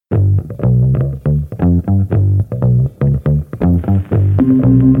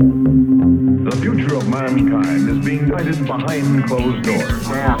happen behind closed doors. 10,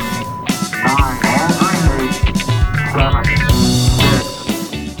 9, 8, 7,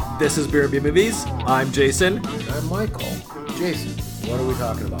 6. This is Beer and Beer Movies. I'm Jason. I'm Michael. Jason, what are we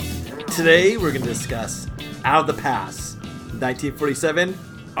talking about? Today we're going to discuss Out of the Past, 1947,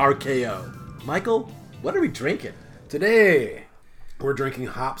 RKO. Michael, what are we drinking? Today, we're drinking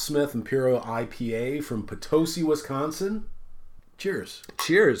Hopsmith Imperial IPA from Potosi, Wisconsin. Cheers.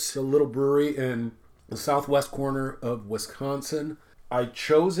 Cheers. It's a little brewery in the southwest corner of Wisconsin. I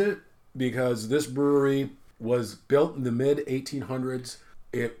chose it because this brewery was built in the mid-1800s.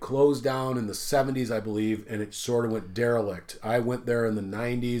 It closed down in the 70s, I believe, and it sort of went derelict. I went there in the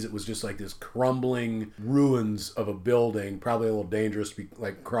 90s. It was just like this crumbling ruins of a building, probably a little dangerous to be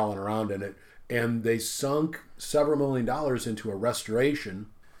like crawling around in it. And they sunk several $1 million into a restoration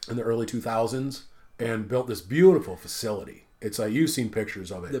in the early 2000s and built this beautiful facility. It's like, you've seen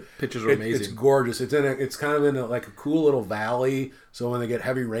pictures of it. The pictures are amazing. It's gorgeous. It's kind of in like a cool little valley. So when they get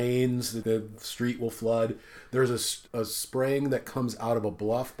heavy rains, the street will flood. There's a spring that comes out of a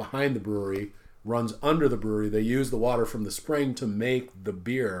bluff behind the brewery, runs under the brewery. They use the water from the spring to make the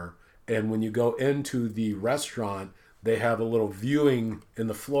beer. And when you go into the restaurant, they have a little viewing in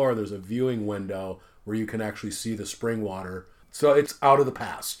the floor. There's a viewing window where you can actually see the spring water. So it's out of the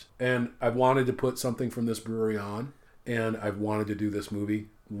past. And I wanted to put something from this brewery on. And I've wanted to do this movie.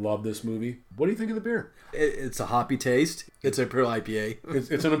 Love this movie. What do you think of the beer? It's a hoppy taste. It's an Imperial IPA.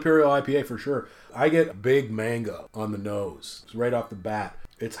 It's an Imperial IPA for sure. I get big mango on the nose. It's right off the bat.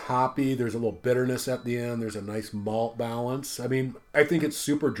 It's hoppy. There's a little bitterness at the end. There's a nice malt balance. I mean, I think it's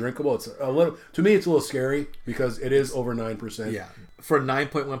super drinkable. It's a little, to me, it's a little scary because it is over 9%. Yeah. For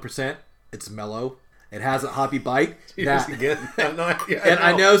 9.1%, it's mellow. It has a hoppy bite.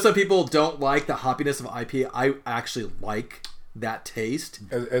 I know some people don't like the hoppiness of IPA. I actually like that taste.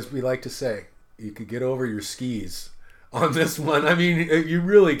 As we like to say, you could get over your skis on this one. I mean, you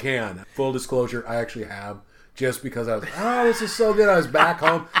really can. Full disclosure, I actually have. Just because I was, this is so good. I was back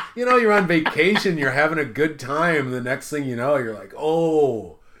home. You know, you're on vacation. You're having a good time. The next thing you know, you're like,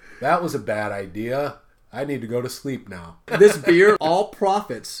 oh, that was a bad idea. I need to go to sleep now. This beer, all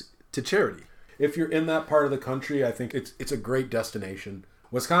profits to charity. If you're in that part of the country, I think it's a great destination.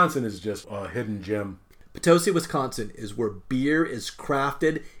 Wisconsin is just a hidden gem. Potosi, Wisconsin is where beer is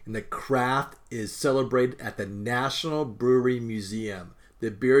crafted and the craft is celebrated at the National Brewery Museum.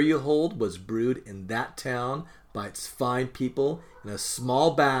 The beer you hold was brewed in that town by its fine people in a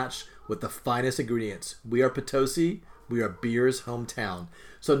small batch with the finest ingredients. We are Potosi. We are beer's hometown.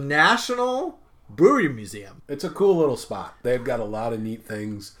 So National Brewery Museum. It's a cool little spot. They've got a lot of neat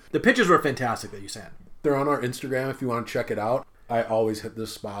things. The pictures were fantastic that you sent. They're on our Instagram if you want to check it out. I always hit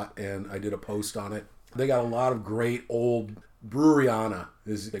this spot and I did a post on it. They got a lot of great old breweryana,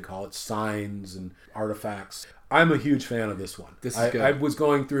 as they call it, signs and artifacts. I'm a huge fan of this one. This is good. I was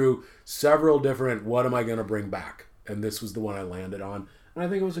going through several different, what am I going to bring back? And this was the one I landed on. And I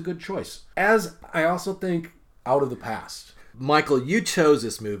think it was a good choice. As I also think Out of the Past. Michael, you chose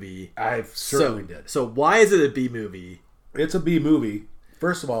this movie. I certainly did. So why is it a B movie? It's a B movie.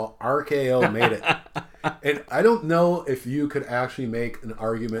 First of all, RKO made it. And I don't know if you could actually make an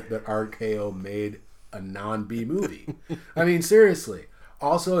argument that RKO made a non-B movie. I mean, seriously.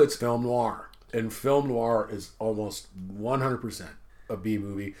 Also, it's film noir. And film noir is almost 100% a B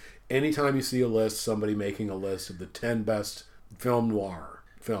movie. Anytime you see a list, somebody making a list of the 10 best film noir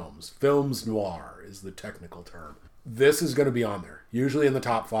films. Films noir is the technical term. This is going to be on there. Usually in the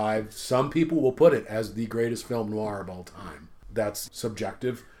top 5. Some people will put it as the greatest film noir of all time. That's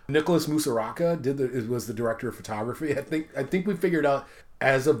subjective. Nicholas Musuraca was the director of photography. I think we figured out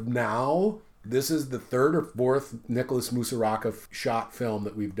as of now, this is the 3rd or 4th Nicholas Musuraca shot film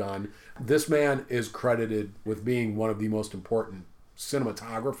that we've done. This man is credited with being one of the most important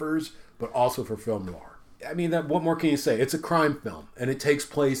cinematographers, but also for film noir. I mean, what more can you say? It's a crime film, and it takes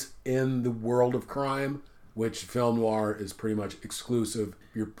place in the world of crime, which film noir is pretty much exclusive.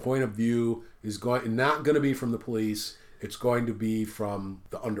 Your point of view is not going to be from the police. It's going to be from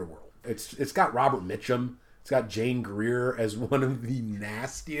the underworld. It's got Robert Mitchum. It's got Jane Greer as one of the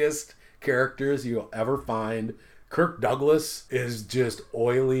nastiest characters you'll ever find. Kirk Douglas is just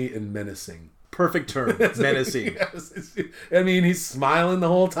oily and menacing. Perfect term. Menacing. Yes. I mean, he's smiling the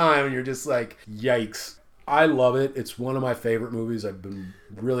whole time, and you're just like, yikes. I love it. It's one of my favorite movies. I've been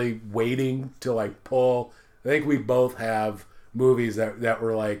really waiting to pull. I think we both have movies that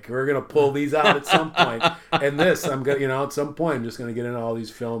were like, we're gonna pull these out at some point. And this, I'm gonna, at some point, I'm just gonna get into all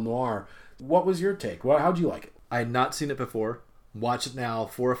these film noir. What was your take? How'd you like it? I had not seen it before. Watched it now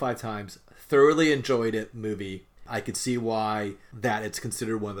 4 or 5 times. Thoroughly enjoyed it. Movie. I could see why that it's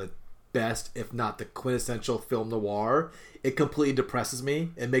considered one of the best, if not the quintessential film noir. It completely depresses me.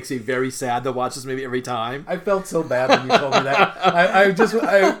 It makes me very sad to watch this movie every time. I felt so bad when you told me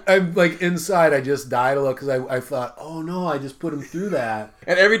that. I'm like inside. I just died a little because I thought, oh no, I just put him through that.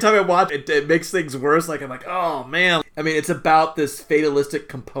 And every time I watch it, it makes things worse. Like I'm like, oh man. I mean, it's about this fatalistic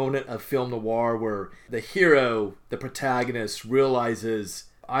component of film noir where the hero, the protagonist, realizes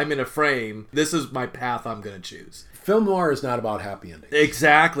I'm in a frame. This is my path I'm going to choose. Film noir is not about happy endings.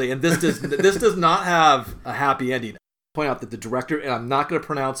 Exactly, and this does not have a happy ending. Point out that the director, and I'm not going to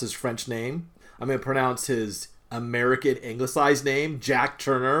pronounce his French name, I'm going to pronounce his American anglicized name, Jack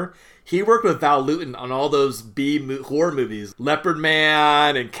Turner. He worked with Val Lewton on all those horror movies, Leopard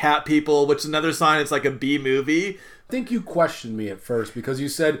Man and Cat People, which is another sign it's like a B movie. I think you questioned me at first because you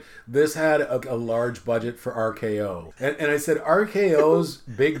said this had a large budget for RKO. And I said RKO's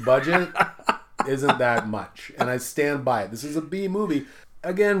big budget isn't that much. And I stand by it. This is a B movie.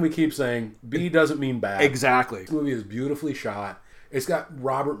 Again, we keep saying B doesn't mean bad. Exactly. This movie is beautifully shot. It's got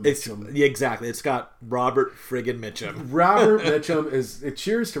Robert Mitchum. Exactly. It's got Robert friggin' Mitchum. Robert Mitchum is...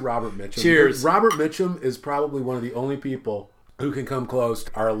 Cheers to Robert Mitchum. Cheers. Robert Mitchum is probably one of the only people who can come close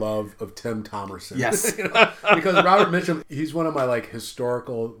to our love of Tim Thomerson. Yes. Because Robert Mitchum, he's one of my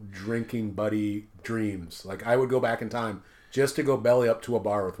historical drinking buddy dreams. I would go back in time just to go belly up to a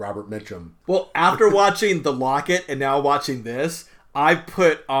bar with Robert Mitchum. Well, after watching The Locket and now watching this, I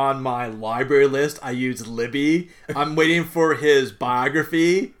put on my library list, I used Libby. I'm waiting for his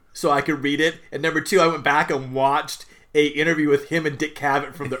biography so I could read it. And number two, I went back and watched a interview with him and Dick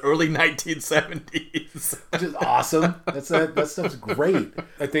Cavett from the early 1970s. Which is awesome. That stuff's great.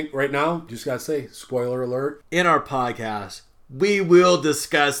 I think right now, just got to say, spoiler alert. In our podcast, we will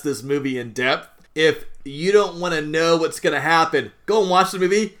discuss this movie in depth. If you don't want to know what's going to happen, go and watch the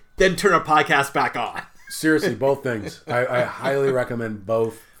movie, then turn our podcast back on. Seriously, both things. I highly recommend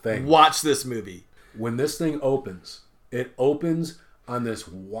both things. Watch this movie. When this thing opens, it opens on this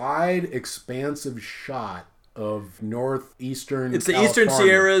wide, expansive shot of northeastern It's the California. Eastern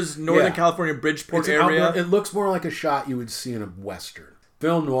Sierras, Northern Yeah. California, Bridgeport It's an area. outdoor- it looks more like a shot you would see in a Western.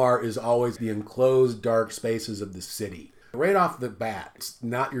 Film noir is always the enclosed, dark spaces of the city. Right off the bat, it's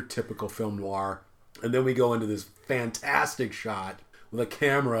not your typical film noir. And then we go into this fantastic shot with a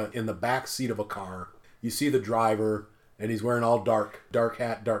camera in the back seat of a car. You see the driver, and he's wearing all dark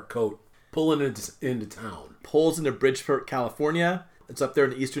hat, dark coat, pulling into town. Pulls into Bridgeport, California. It's up there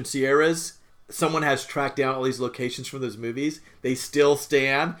in the Eastern Sierras. Someone has tracked down all these locations from those movies. They still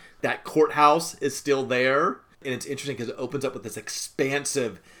stand. That courthouse is still there. And it's interesting because it opens up with this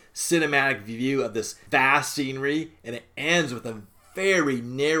expansive cinematic view of this vast scenery, and it ends with a very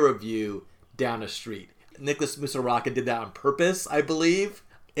narrow view down a street. Nicholas Musaraka did that on purpose, I believe.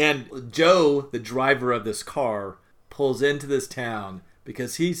 And Joe, the driver of this car, pulls into this town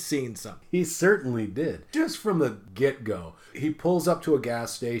because he's seen something. He certainly did. Just from the get-go. He pulls up to a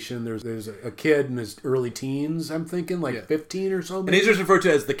gas station. There's a kid in his early teens, I'm thinking, 15 or so. And he's just referred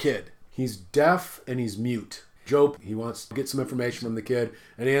to as the kid. He's deaf and he's mute. Joe, he wants to get some information from the kid,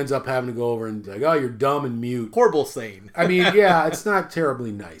 and he ends up having to go over and oh, you're dumb and mute. Horrible scene. I mean, yeah, it's not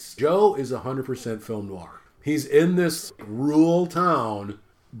terribly nice. Joe is 100% film noir. He's in this rural town,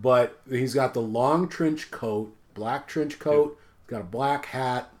 but he's got the long trench coat, black trench coat, he's got a black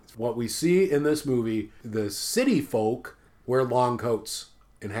hat. What we see in this movie, the city folk wear long coats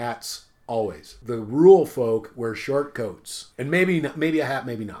and hats always. The rural folk wear short coats, and maybe a hat,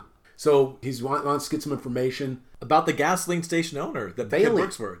 maybe not. So he wants to get some information About the gasoline station owner that the kid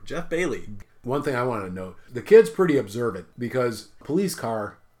works for, Jeff Bailey. One thing I want to note, the kid's pretty observant because a police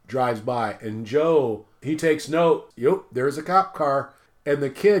car drives by and Joe, he takes note, yep, there's a cop car. And the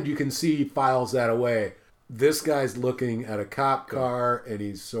kid, you can see, files that away. This guy's looking at a cop car and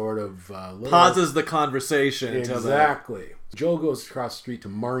he's sort of... Pauses the conversation. Exactly. Joe goes across the street to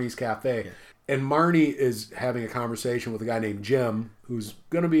Marnie's Cafe. Yeah. And Marnie is having a conversation with a guy named Jim, who's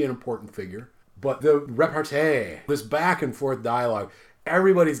going to be an important figure. But the repartee, this back and forth dialogue,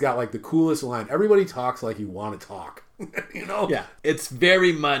 everybody's got the coolest line. Everybody talks like you want to talk. You know? Yeah. It's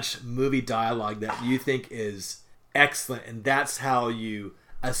very much movie dialogue that you think is excellent. And that's how you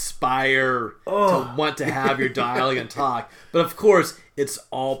aspire to want to have your dialogue and talk. But of course, it's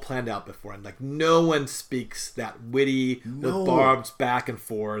all planned out beforehand. No one speaks that witty with barbs back and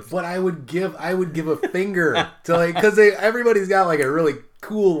forth. But I would give a finger to because everybody's got a really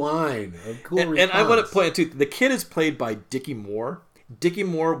cool line, a cool response. And I want to point out too, the kid is played by Dickie Moore. Dickie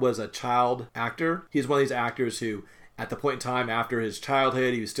Moore was a child actor. He's one of these actors who, at the point in time after his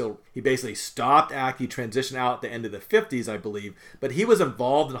childhood, he basically stopped acting. He transitioned out at the end of the 50s, I believe. But he was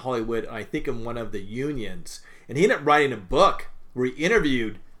involved in Hollywood, I think in one of the unions. And he ended up writing a book where he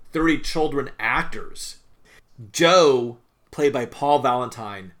interviewed 30 children actors. Joe, played by Paul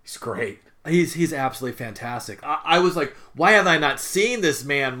Valentine, He's great. he's absolutely fantastic. I was like, why have I not seen this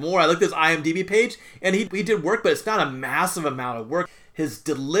man more? I looked at his IMDb page, and he did work, but it's not a massive amount of work. His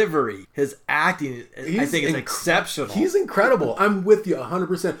delivery, his acting, I think is exceptional. He's incredible. I'm with you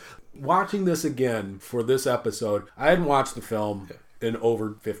 100%. Watching this again for this episode, I hadn't watched the film in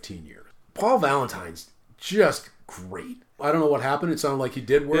over 15 years. Paul Valentine's just great. I don't know what happened. It sounded like he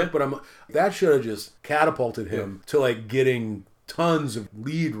did work, but that should have just catapulted him to like getting tons of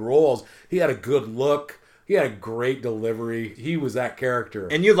lead roles. He had a good look. He had a great delivery. He was that character.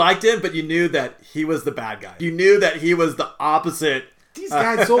 And you liked him, but you knew that he was the bad guy. You knew that he was the opposite. These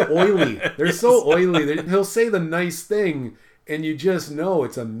guys so oily. They're so oily. He'll say the nice thing, and you just know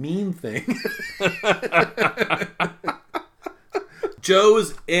it's a mean thing.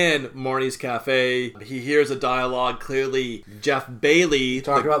 Joe's in Marnie's cafe. He hears a dialogue, clearly Jeff Bailey.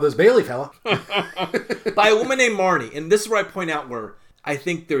 Talk about this Bailey fella. By a woman named Marnie. And this is where I point out where I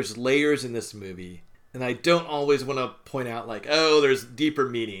think there's layers in this movie. And I don't always want to point out like, oh, there's deeper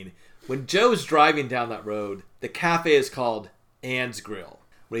meaning. When Joe's driving down that road, the cafe is called Ann's Grill.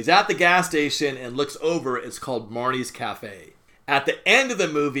 When he's at the gas station and looks over, it's called Marnie's Cafe. At the end of the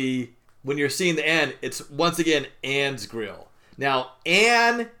movie, when you're seeing the end, it's once again Ann's Grill. Now,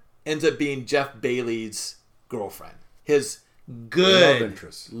 Ann ends up being Jeff Bailey's girlfriend. His good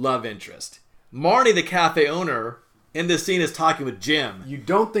love interest. Marnie, the cafe owner, in this scene is talking with Jim. You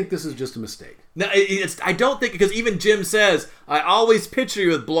don't think this is just a mistake? No, I don't think, because even Jim says, I always picture you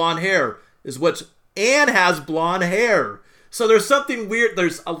with blonde hair, is what Ann has blonde hair. So there's something weird.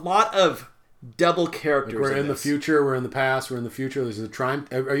 There's a lot of double characters. Like we're in the future, we're in the past, we're in the future. There's a time.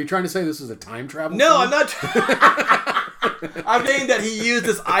 Are you trying to say this is a time travel? No, film? I'm not. I'm saying that he used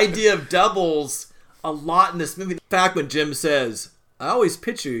this idea of doubles a lot in this movie. In fact, when Jim says, I always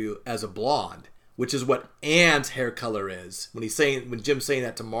picture you as a blonde, which is what Ann's hair color is. When Jim's saying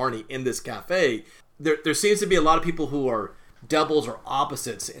that to Marnie in this cafe, there seems to be a lot of people who are doubles or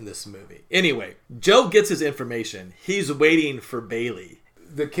opposites in this movie. Anyway, Joe gets his information. He's waiting for Bailey.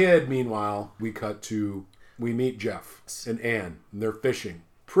 The kid, meanwhile, we meet Jeff and Ann. And they're fishing.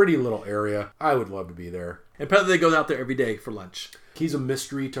 Pretty little area. I would love to be there. And apparently they go out there every day for lunch. He's a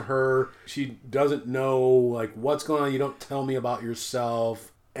mystery to her. She doesn't know like what's going on. You don't tell me about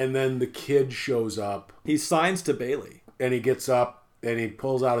yourself. And then the kid shows up. He signs to Bailey. And he gets up and he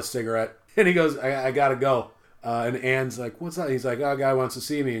pulls out a cigarette. And he goes, I gotta go. And Ann's like, what's that? He's like, oh, a guy wants to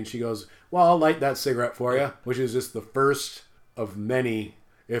see me. And she goes, well, I'll light that cigarette for you. Which is just the first of many.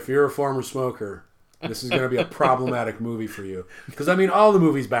 If you're a former smoker, this is going to be a problematic movie for you. Because, I mean, all the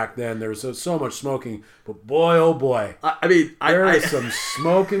movies back then, there was so much smoking. But boy, oh boy. There is some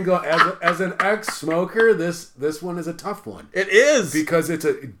smoking going. As an ex-smoker, this one is a tough one. It is. Because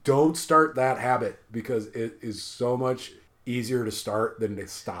don't start that habit. Because it is so much easier to start than to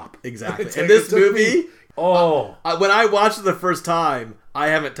stop. Exactly. In this movie... when I watched it the first time, I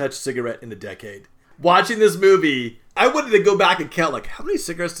haven't touched a cigarette in a decade. Watching this movie, I wanted to go back and count, like, how many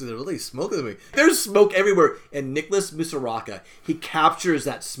cigarettes do they really smoke in the movie? There's smoke everywhere. And Nicholas Musaraka, he captures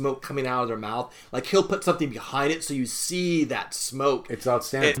that smoke coming out of their mouth. Like, he'll put something behind it so you see that smoke. It's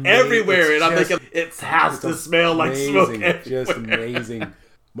outstanding. It's everywhere. And I'm thinking, it has to smell like smoke everywhere. Just amazing.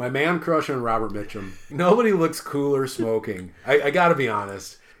 My man crush on Robert Mitchum. Nobody looks cooler smoking. I gotta be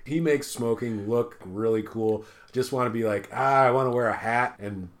honest. He makes smoking look really cool. Just want to be like, I want to wear a hat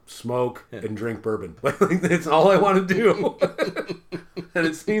and smoke and drink bourbon. Like, that's all I want to do. And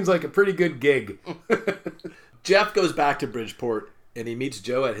it seems like a pretty good gig. Jeff goes back to Bridgeport and he meets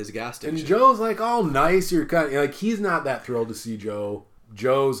Joe at his gas station. And Joe's like, all nice. You're kind of, like, he's not that thrilled to see Joe.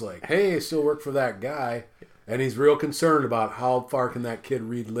 Joe's like, hey, I still work for that guy. And he's real concerned about how far can that kid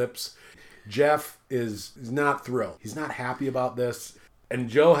read lips. Jeff is not thrilled. He's not happy about this. And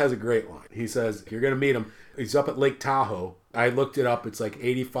Joe has a great line. He says, you're going to meet him. He's up at Lake Tahoe. I looked it up. It's like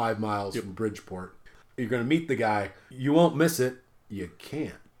 85 miles from Bridgeport. You're going to meet the guy. You won't miss it. You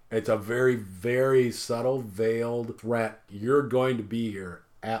can't. It's a very, very subtle, veiled threat. You're going to be here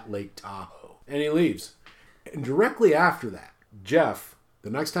at Lake Tahoe. And he leaves. And directly after that, Jeff, the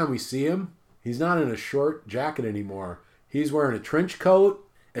next time we see him, he's not in a short jacket anymore. He's wearing a trench coat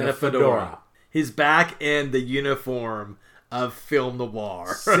and a fedora. He's back in the uniform of film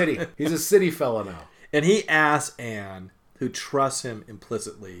noir. City. He's a city fella now. And he asks Ann, who trusts him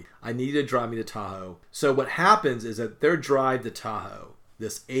implicitly, I need you to drive me to Tahoe. So what happens is that their drive to Tahoe,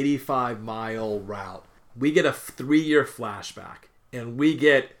 this 85-mile route, we get a 3-year flashback. And we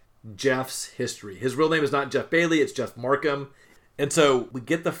get Jeff's history. His real name is not Jeff Bailey, it's Jeff Markham. And so we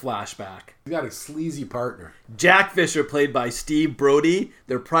get the flashback. He's got a sleazy partner. Jack Fisher, played by Steve Brody,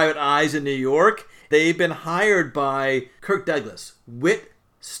 their private eyes in New York. They've been hired by Kirk Douglas, Whit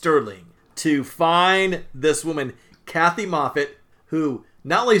Sterling, to find this woman, Kathy Moffat, who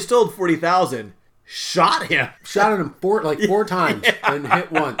not only stole $40,000, shot him. Shot at him four times and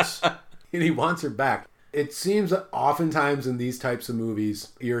hit once. And he wants her back. It seems that oftentimes in these types of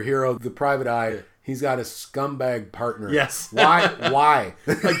movies, your hero, the private eye, he's got a scumbag partner. Yes. Why?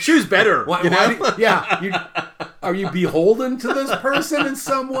 Like, choose better. Why are you beholden to this person in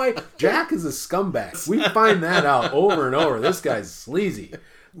some way? Jack is a scumbag. We find that out over and over. This guy's sleazy.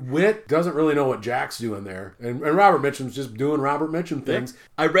 Whit doesn't really know what Jack's doing there. And Robert Mitchum's just doing Robert Mitchum things.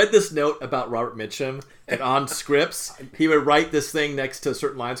 I read this note about Robert Mitchum, and on scripts, he would write this thing next to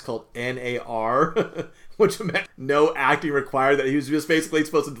certain lines called NAR, which meant no acting required, that he was just basically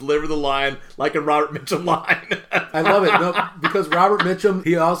supposed to deliver the line like a Robert Mitchum line. I love it. No, because Robert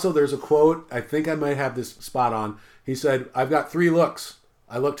Mitchum, there's a quote, I think I might have this spot on. He said, I've got 3 looks.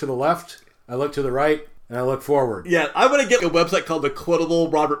 I look to the left, I look to the right, and I look forward. Yeah, I want to get a website called The Quotable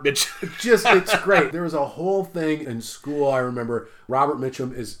Robert Mitchum. It's great. There was a whole thing in school, I remember. Robert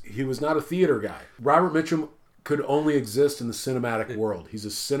Mitchum he was not a theater guy. Robert Mitchum could only exist in the cinematic world. He's a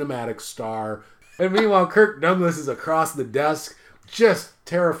cinematic star. And meanwhile, Kirk Douglas is across the desk. Just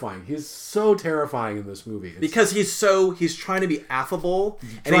terrifying. He's so terrifying in this movie. Because he's trying to be affable,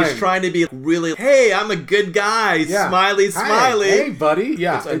 and he's trying to be really, hey, I'm a good guy, yeah. Smiley. Hey, buddy.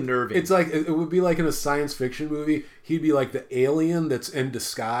 Yeah. It's unnerving. It's like, it would be like in a science fiction movie, he'd be like the alien that's in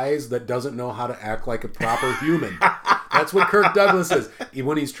disguise that doesn't know how to act like a proper human. That's what Kirk Douglas is.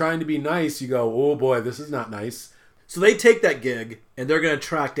 When he's trying to be nice, you go, oh boy, this is not nice. So they take that gig, and they're going to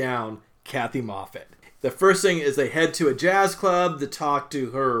track down Kathy Moffat. The first thing is they head to a jazz club to talk to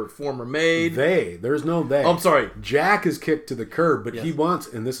her former maid. There's no they. Oh, I'm sorry. Jack is kicked to the curb, but Yes. he wants,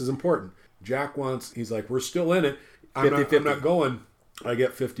 and this is important, he's like, we're still in it. I'm 50-50. not going. I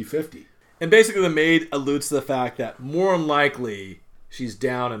get 50-50. And basically the maid alludes to the fact that more than likely she's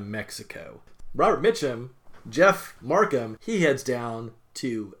down in Mexico. Robert Mitchum, Jeff Markham, he heads down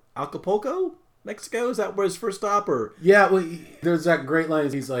to Acapulco, Mexico. Is that where his first stop? Or Yeah, well, there's that great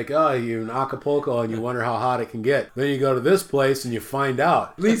line. He's like, oh, you're in Acapulco and you wonder how hot it can get. Then you go to this place and you find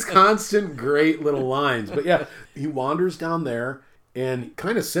out. These constant great little lines. But yeah, he wanders down there and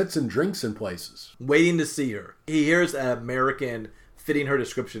kind of sits and drinks in places. waiting to see her. He hears an American fitting her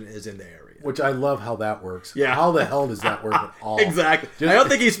description is in the area. Which I love how that works. Yeah. How the hell does that work at all? Exactly. I don't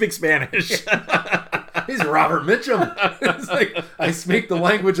think he speaks Spanish. He's Robert Mitchum. It's like, I speak the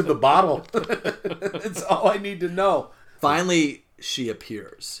language of the bottle. That's all I need to know. Finally, she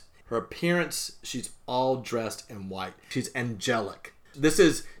appears. Her appearance, she's all dressed in white. She's angelic. This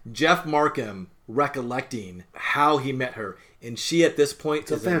is Jeff Markham recollecting how he met her. And she, at this point,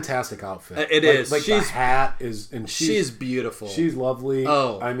 It's a fantastic outfit. It is. Like the hat is, and she's beautiful. She's lovely.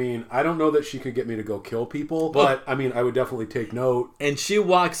 Oh. I mean, I don't know that she could get me to go kill people, but I mean, I would definitely take note. And she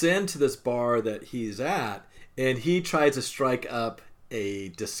walks into this bar that he's at, and he tries to strike up a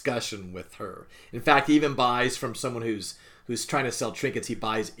discussion with her. In fact, he even buys from someone who's trying to sell trinkets. He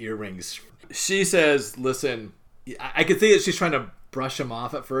buys earrings. She says, listen, I could see that she's trying to brush him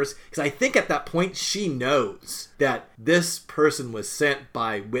off at first, because I think at that point she knows that this person was sent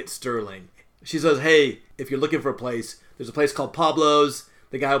by Whit Sterling. She says, hey, if you're looking for a place, there's a place called Pablo's.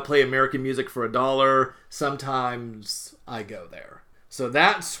 The guy will play American music for $1. Sometimes I go there. So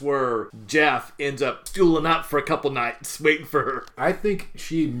that's where Jeff ends up stooling up for a couple nights waiting for her. I think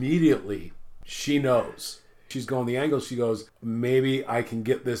she knows. She's going the angle. She goes, maybe I can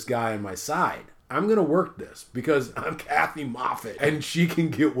get this guy on my side. I'm going to work this because I'm Kathy Moffat and she can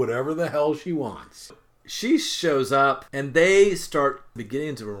get whatever the hell she wants. She shows up and they start beginning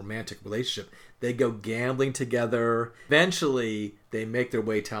into a romantic relationship. They go gambling together. Eventually, they make their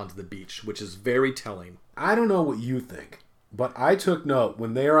way down to the beach, which is very telling. I don't know what you think, but I took note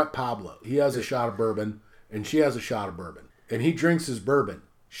when they are at Pablo. He has a shot of bourbon and she has a shot of bourbon. And he drinks his bourbon.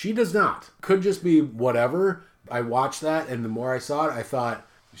 She does not. Could just be whatever. I watched that and the more I saw it, I thought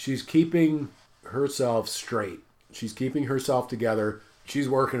she's keeping herself straight. She's keeping herself together. She's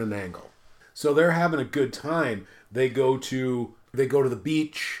working an angle. So they're having a good time. They go to the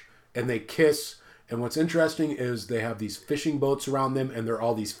beach and they kiss. And what's interesting is they have these fishing boats around them and there are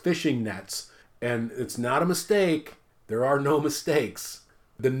all these fishing nets. And it's not a mistake. There are no mistakes.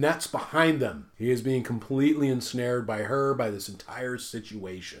 The net's behind them. He is being completely ensnared by her, by this entire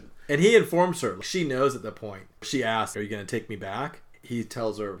situation. And he informs her. She knows at that point. She asks, are you going to take me back? He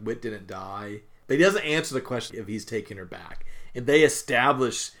tells her Whit didn't die. But he doesn't answer the question if he's taking her back. And they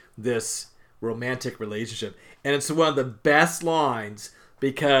establish this romantic relationship. And it's one of the best lines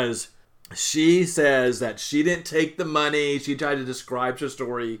because she says that she didn't take the money. She tried to describe her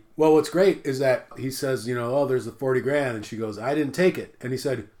story. Well, what's great is that he says, oh, there's the 40 grand. And she goes, I didn't take it. And he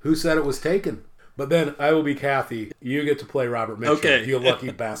said, who said it was taken? But then I will be Kathy. You get to play Robert Mitchum. Okay. You lucky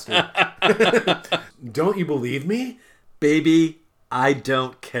bastard. Don't you believe me? Baby, I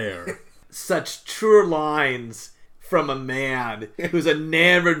don't care. Such true lines from a man who's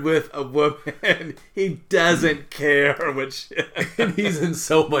enamored with a woman. He doesn't care which. And he's in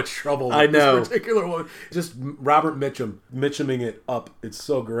so much trouble with I know. this particular one. Just Robert Mitchuming it up. It's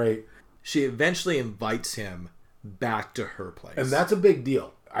so great. She eventually invites him back to her place. And that's a big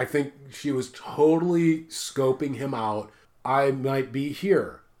deal. I think she was totally scoping him out. I might be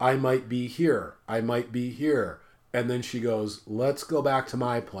here. I might be here. I might be here. And then she goes, let's go back to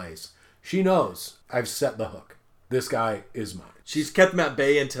my place. She knows I've set the hook. This guy is mine. She's kept him at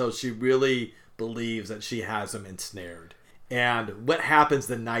bay until she really believes that she has him ensnared. And what happens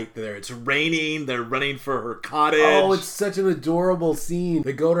the night there? It's raining. They're running for her cottage. Oh, it's such an adorable scene.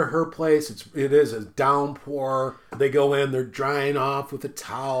 They go to her place. It is a downpour. They go in. They're drying off with a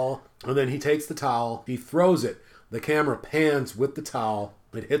towel. And then he takes the towel. He throws it. The camera pans with the towel.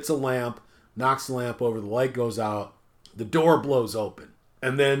 It hits a lamp, knocks the lamp over. The light goes out. The door blows open.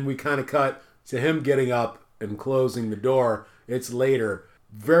 And then we kind of cut to him getting up and closing the door. It's later.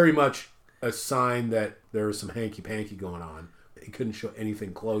 Very much a sign that there was some hanky-panky going on. He couldn't show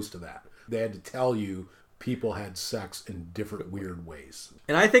anything close to that. They had to tell you people had sex in different weird ways.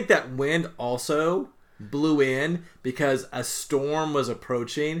 And I think that wind also blew in because a storm was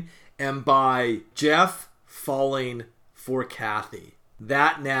approaching. And by Jeff falling for Kathy,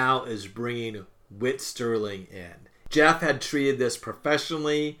 that now is bringing Whit Sterling in. Jeff had treated this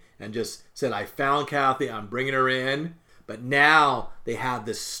professionally and just said, I found Kathy, I'm bringing her in. But now they have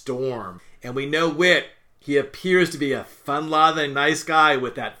this storm. And we know Whit, he appears to be a fun-loving, nice guy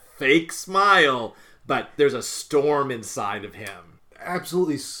with that fake smile, but there's a storm inside of him.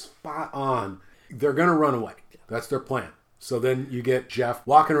 Absolutely spot on. They're going to run away. That's their plan. So then you get Jeff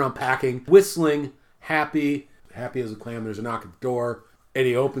walking around packing, whistling, happy as a clam. There's a knock at the door, and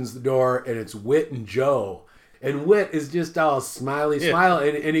he opens the door, and it's Whit and Joe. And Whit is just all smile,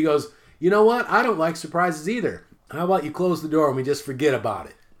 and he goes, you know what? I don't like surprises either. How about you close the door and we just forget about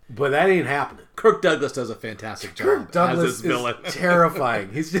it? But that ain't happening. Kirk Douglas does a fantastic job. Kirk Douglas as this villain. is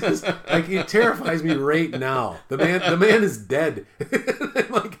terrifying. He's just like, he terrifies me right now. The man is dead.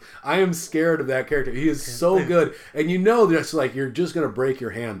 I am scared of that character. He is so good, and that's like you're just gonna break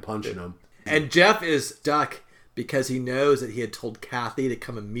your hand punching him. And Jeff is stuck because he knows that he had told Kathy to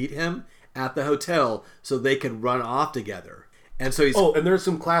come and meet him at the hotel so they could run off together. And so he's and there's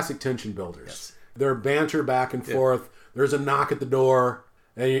some classic tension builders. Yes. They're banter back and forth. There's a knock at the door.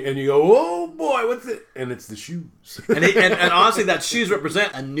 And you go, oh boy, what's it? And it's the shoes. and honestly, that shoes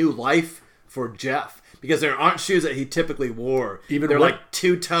represent a new life for Jeff because there aren't shoes that he typically wore. They're like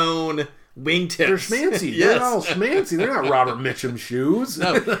two-tone wingtips. They're schmancy. Yes. They're all schmancy. They're not Robert Mitchum shoes.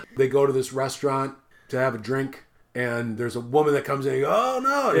 No. They go to this restaurant to have a drink. And there's a woman that comes in and you go, oh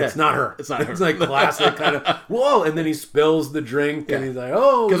no, it's not her. It's not her. It's like classic kind of, whoa. And then he spills the drink and he's like,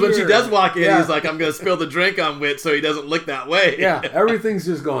 oh. Because when she does walk in, he's like, I'm going to spill the drink on Whit so he doesn't look that way. Yeah, everything's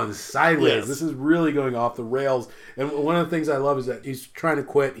just going sideways. Yes. This is really going off the rails. And one of the things I love is that he's trying to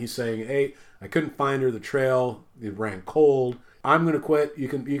quit. He's saying, hey, I couldn't find her. The trail, it ran cold. I'm going to quit. You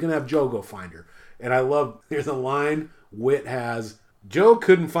can have Joe go find her. And I love, there's a line Whit has, Joe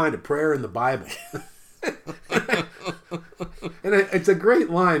couldn't find a prayer in the Bible. And it's a great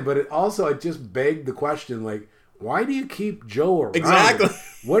line, but it just begged the question, like, why do you keep Joe around? Exactly.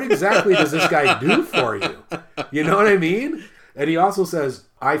 What exactly does this guy do for you? You know what I mean? And he also says,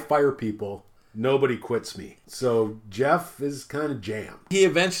 I fire people. Nobody quits me. So Jeff is kind of jammed. He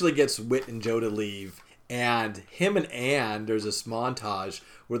eventually gets Whit and Joe to leave, and him and Ann, there's this montage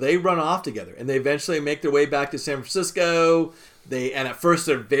where they run off together, and they eventually make their way back to San Francisco. And at first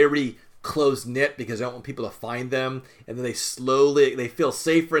they're very close-knit because they don't want people to find them, and then they feel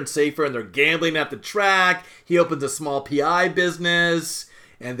safer and safer, and they're gambling at the track. He opens a small PI business,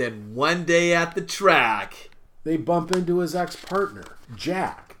 and then one day at the track they bump into his ex-partner,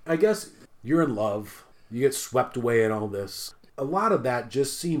 Jack. I guess you're in love, you get swept away in all this. A lot of that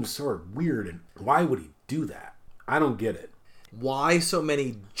just seems sort of weird, and why would he do that? I don't get it. Why so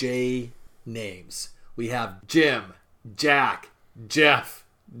many J names? We have Jim, Jack, Jeff,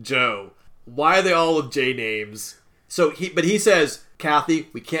 Joe. Why are they all with J names? But he says, Kathy,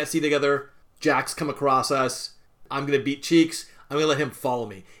 we can't see together. Jack's come across us. I'm going to beat cheeks. I'm going to let him follow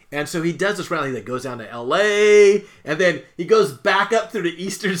me. And so he does this round. He goes down to L.A. and then he goes back up through the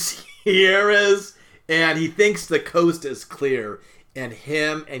Eastern Sierras, and he thinks the coast is clear, and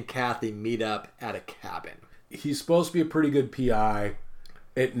him and Kathy meet up at a cabin. He's supposed to be a pretty good PI.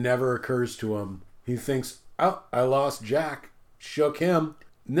 It never occurs to him. He thinks, oh, I lost Jack. Shook him.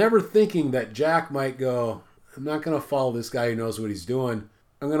 Never thinking that Jack might go, I'm not going to follow this guy who knows what he's doing.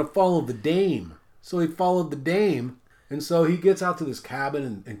 I'm going to follow the dame. So he followed the dame. And so he gets out to this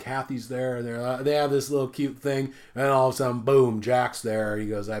cabin, and Kathy's there. And they have this little cute thing. And all of a sudden, boom, Jack's there. He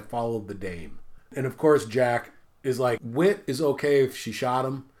goes, I followed the dame. And of course, Jack is like, Wit is okay if she shot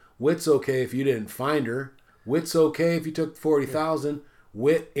him. Wit's okay if you didn't find her. Wit's okay if you took 40,000.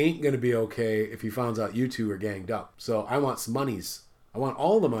 Wit ain't going to be okay if he finds out you two are ganged up. So I want some monies. I want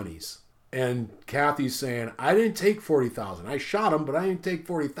all the monies. And Kathy's saying, I didn't take 40,000. I shot him, but I didn't take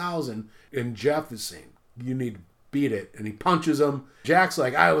 40,000. And Jeff is saying, you need to beat it. And he punches him. Jack's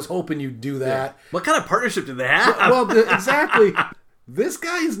like, I was hoping you'd do that. Yeah. What kind of partnership did they have? Well, exactly. This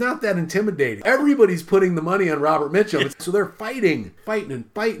guy is not that intimidating. Everybody's putting the money on Robert Mitchum. So they're fighting, and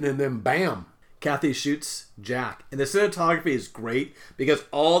then bam. Kathy shoots Jack. And the cinematography is great because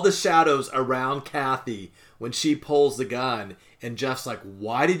all the shadows around Kathy when she pulls the gun, and Jeff's like,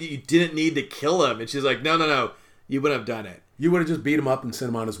 why did you didn't need to kill him? And she's like, no, you wouldn't have done it. You would have just beat him up and sent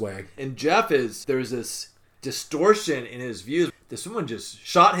him on his way. And there's this distortion in his views. This woman just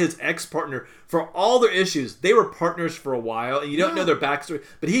shot his ex-partner for all their issues. They were partners for a while, and you don't know their backstory.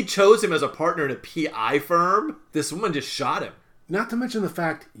 But he chose him as a partner in a PI firm. This woman just shot him. Not to mention the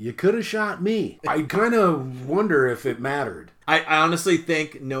fact, you could have shot me. I kind of wonder if it mattered. I honestly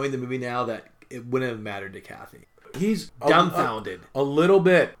think, knowing the movie now, that it wouldn't have mattered to Kathy. He's dumbfounded. A little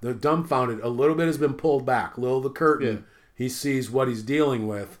bit. The dumbfounded. A little bit has been pulled back. A little of the curtain. Yeah. He sees what he's dealing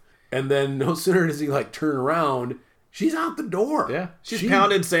with. And then no sooner does he turn around, she's out the door. Yeah. She's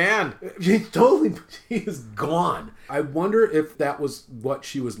pounding sand. She is gone. I wonder if that was what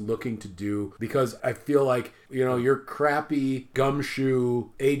she was looking to do, because I feel like, your crappy gumshoe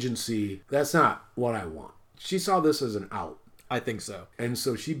agency, that's not what I want. She saw this as an out. I think so. And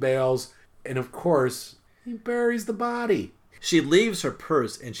so she bails, and of course, he buries the body. She leaves her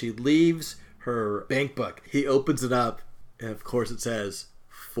purse, and she leaves her bank book. He opens it up, and of course it says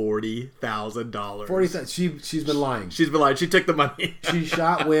 $40,000. $40,000. She's been lying. She's been lying. She took the money. She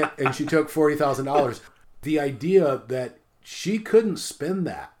shot Wit, and she took $40,000. The idea that she couldn't spend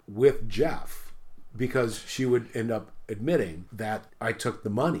that with Jeff because she would end up admitting that I took the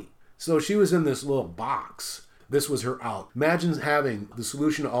money. So she was in this little box. This was her out. Imagine having the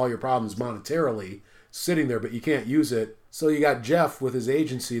solution to all your problems monetarily sitting there, but you can't use it. So you got Jeff with his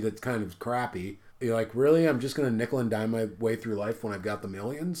agency that's kind of crappy. You're like, really? I'm just going to nickel and dime my way through life when I've got the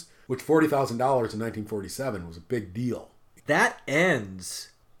millions? Which $40,000 in 1947 was a big deal. That ends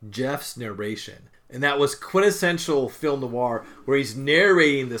Jeff's narration. And that was quintessential film noir, where he's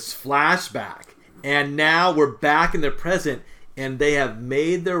narrating this flashback. And now we're back in the present, and they have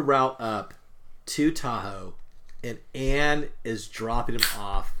made their route up to Tahoe, and Anne is dropping him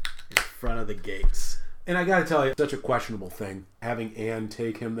off in front of the gates. And I got to tell you, such a questionable thing, having Anne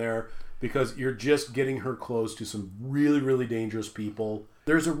take him there, because you're just getting her close to some really, really dangerous people.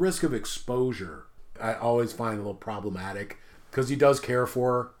 There's a risk of exposure I always find a little problematic, because he does care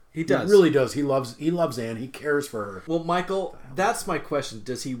for her. He does. He really does. He loves Anne. He cares for her. Well, Michael, that's my question.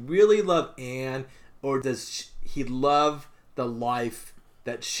 Does he really love Anne, or does he love the life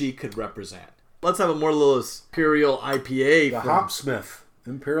that she could represent? Let's have a more little Imperial IPA. The Hopsmith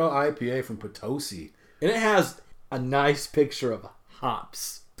Imperial IPA from Potosi. And it has a nice picture of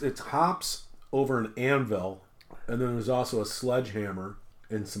hops. It's hops over an anvil, and then there's also a sledgehammer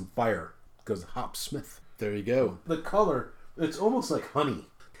and some fire, because Hopsmith. There you go. The color, it's almost like honey.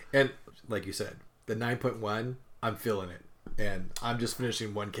 And like you said, the 9.1, I'm feeling it. And I'm just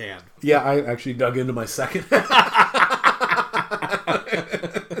finishing one can. Yeah, I actually dug into my second.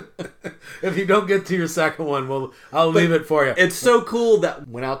 If you don't get to your second one, I'll leave it for you. It's so cool that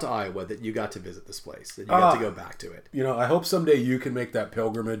went out to Iowa that you got to visit this place, that you got to go back to it. I hope someday you can make that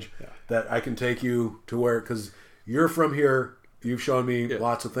pilgrimage, that I can take you to where, because you're from here, you've shown me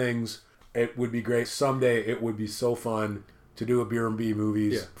lots of things. It would be great. Someday it would be so fun to do a Beer and B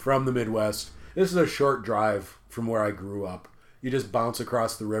movies from the Midwest. This is a short drive from where I grew up. You just bounce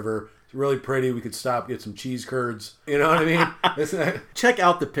across the river. It's really pretty. We could stop, get some cheese curds. You know what I mean? Check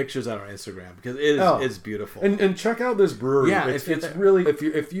out the pictures on our Instagram, because it's beautiful. And check out this brewery. Yeah, it's really,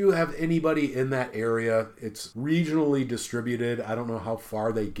 if you have anybody in that area, it's regionally distributed. I don't know how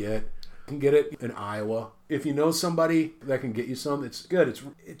far they get. You can get it in Iowa. If you know somebody that can get you some, it's good.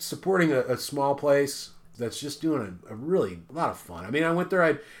 It's supporting a small place. that's just doing a lot of fun. I mean, I went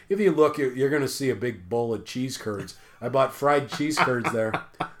there. If you look, you're going to see a big bowl of cheese curds. I bought fried cheese curds there.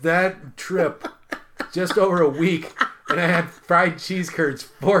 That trip, just over a week, and I had fried cheese curds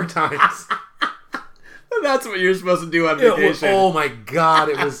 4 times. That's what you're supposed to do on vacation. Oh my God!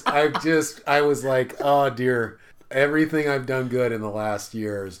 It was. I was like, oh dear. Everything I've done good in the last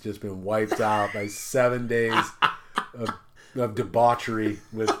year has just been wiped out by 7 days of debauchery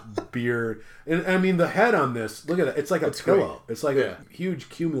with beer. And I mean, the head on this, look at it. It's like a pillow. Great. It's like a huge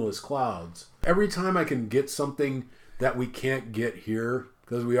cumulus clouds. Every time I can get something that we can't get here,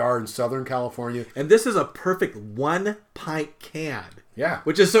 because we are in Southern California. And this is a perfect 1 pint can. Yeah.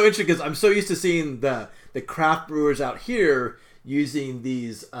 Which is so interesting because I'm so used to seeing the craft brewers out here using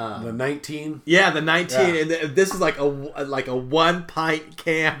these The 19. Yeah, the 19, and this is like a 1 pint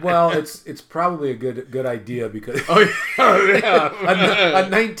can. Well, it's probably a good idea because a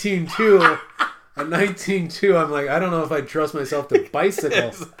 19.2. A 19.2. I'm like, I don't know if I'd trust myself to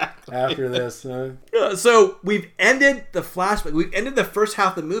bicycle after this. So we've ended the flashback. We've ended the first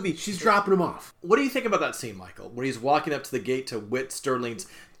half of the movie. She's dropping him off. What do you think about that scene, Michael, where he's walking up to the gate to Whit Sterling's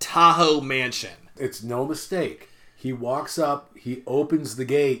Tahoe mansion? It's no mistake. He walks up, he opens the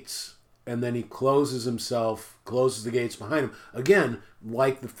gates, and then he closes the gates behind him. Again,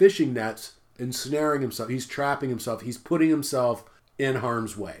 like the fishing nets, ensnaring himself. He's trapping himself. He's putting himself in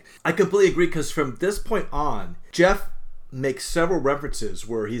harm's way. I completely agree, because from this point on, Jeff makes several references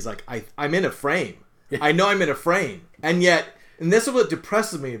where he's like, I'm in a frame. I know I'm in a frame. And yet, and this is what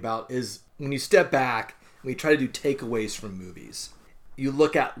depresses me about, is when you step back and we try to do takeaways from movies. You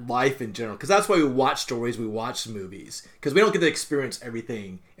look at life in general, because that's why we watch stories, we watch movies, because we don't get to experience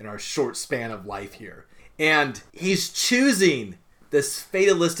everything in our short span of life here. And he's choosing this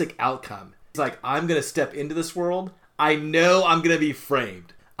fatalistic outcome. He's like, I'm going to step into this world. I know I'm going to be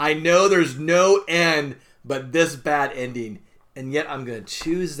framed. I know there's no end but this bad ending, and yet I'm going to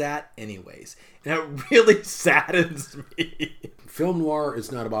choose that anyways. And it really saddens me. Film noir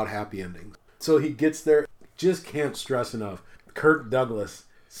is not about happy endings. So he gets there, just can't stress enough. Kirk Douglas,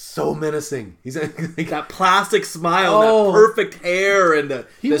 so menacing. He's that plastic smile, that perfect hair, and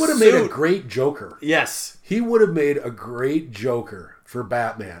he would have made a great Joker. Yes, he would have made a great Joker for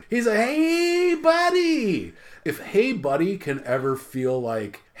Batman. He's like, hey, buddy. If hey, buddy can ever feel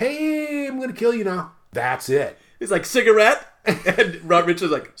like, hey, I'm gonna kill you now, that's it. He's like, cigarette, and Rob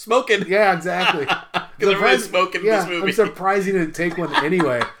Richards like, smoking. Yeah, exactly. Because everybody's smoking in this movie. I'm surprised he didn't take one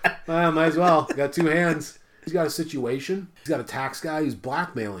anyway. Might as well. Got 2 hands. He's got a situation. He's got a tax guy who's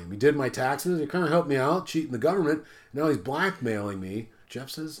blackmailing me. He did my taxes. He kind of helped me out, cheating the government. Now he's blackmailing me.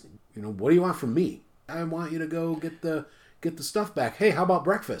 Jeff says, what do you want from me? I want you to go get the stuff back. Hey, how about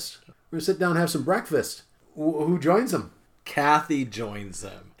breakfast? We're going to sit down and have some breakfast. Who joins him? Kathy joins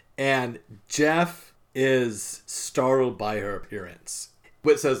them. And Jeff is startled by her appearance.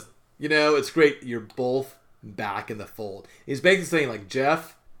 But says, it's great you're both back in the fold. He's basically saying, like,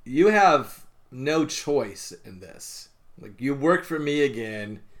 Jeff, you have no choice in this. Like, you worked for me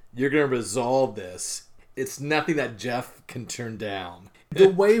again. You're going to resolve this. It's nothing that Jeff can turn down. The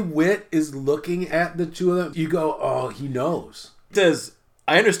way Whit is looking at the two of them, you go, oh, he knows. He says,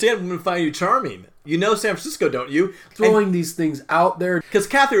 I understand women find you charming. You know San Francisco, don't you? Throwing these things out there. Because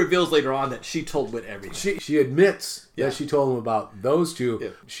Kathy reveals later on that she told Whit everything. She admits that she told him about those two. Yeah.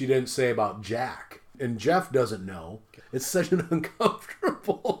 She didn't say about Jack. And Jeff doesn't know. It's such an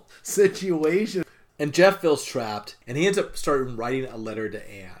uncomfortable situation. And Jeff feels trapped, and he ends up starting writing a letter to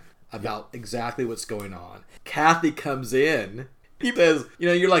Anne about exactly what's going on. Kathy comes in. He says,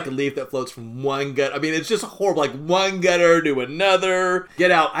 you're like a leaf that floats from one gut. I mean, it's just horrible. Like one gutter to another. Get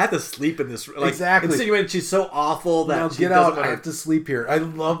out. I have to sleep in this. Like, exactly. Insinuating she's so awful that get out. I have to sleep here. I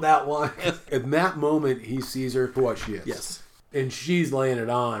love that one. In that moment, he sees her for what she is. Yes. And she's laying it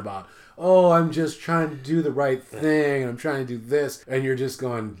on about, I'm just trying to do the right thing. And I'm trying to do this. And you're just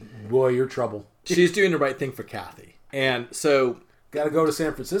going, boy, you're trouble. She's doing the right thing for Kathy. And so... got to go to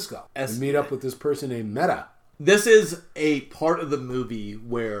San Francisco and meet up with this person named Meta. This is a part of the movie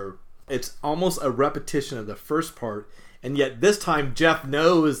where it's almost a repetition of the first part, and yet this time Jeff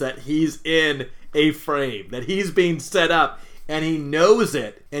knows that he's in a frame, that he's being set up, and he knows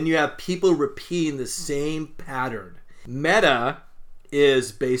it, and you have people repeating the same pattern. Meta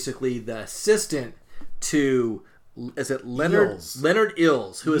is basically the assistant to, is it Leonard Ills? Leonard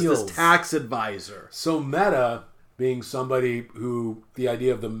Ills, who is this tax advisor. So Meta, being somebody who, the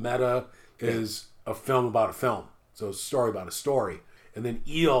idea of the meta is... a film about a film. So a story about a story. And then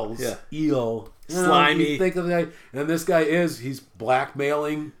Eel. Slimy. Think of that. And this guy he's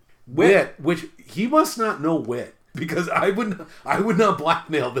blackmailing Whit, which he must not know Whit. because I would not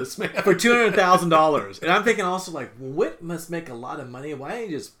blackmail this man for $200,000. And I'm thinking also like, Whit must make a lot of money. Why don't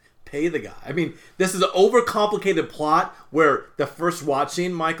you just pay the guy? I mean, this is an overcomplicated plot where the first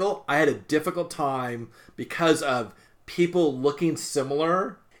watching, Michael, I had a difficult time because of people looking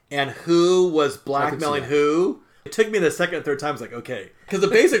similar and who was blackmailing who. It took me the second and third time. I was like, okay. Because the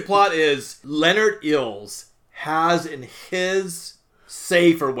basic plot is Leonard Eels has in his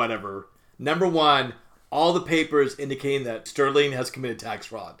safe or whatever, number one, all the papers indicating that Sterling has committed tax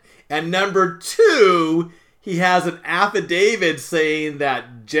fraud. And number two, he has an affidavit saying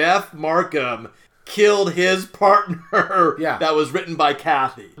that Jeff Markham killed his partner that was written by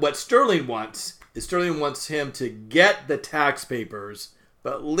Kathy. What Sterling wants is Sterling wants him to get the tax papers,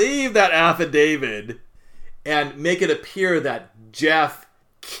 but leave that affidavit and make it appear that Jeff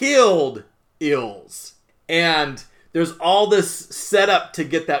killed Eels. And there's all this setup to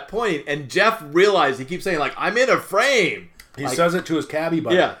get that point. And Jeff realized, he keeps saying, like, I'm in a frame. He says it to his cabbie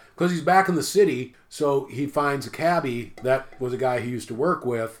buddy. Yeah. Because he's back in the city, so he finds a cabbie that was a guy he used to work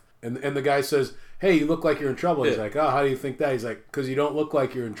with. And the guy says, hey, you look like you're in trouble. He's like, oh, how do you think that? He's like, because you don't look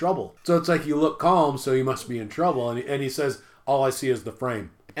like you're in trouble. So it's like, you look calm, so you must be in trouble. And he says, all I see is the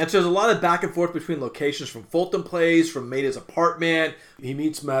frame. And so there's a lot of back and forth between locations from Fulton Place, from Maida's apartment. He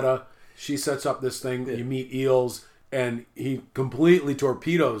meets Meta. She sets up this thing. You meet Eels. And he completely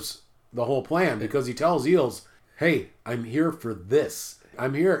torpedoes the whole plan because he tells Eels, hey, I'm here for this.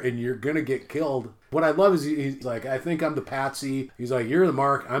 I'm here and you're going to get killed. What I love is he's like, I think I'm the patsy. He's like, you're the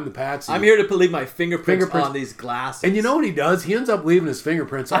mark. I'm the patsy. I'm here to leave my fingerprints on these glasses. And you know what he does? He ends up leaving his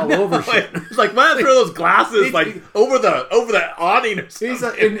fingerprints all over shit. It's like, why not throw those glasses over the awning or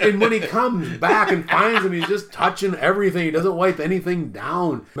something? And when he comes back and finds him, he's just touching everything. He doesn't wipe anything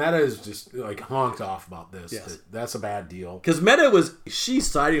down. Meta is just like honked off about this. Yes. That's a bad deal. Because Meta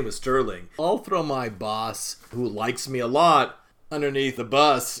she's siding with Sterling. I'll throw my boss, who likes me a lot, underneath the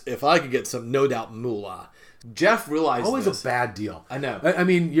bus if I could get some no doubt moolah. Jeff realized always a bad deal. I know. I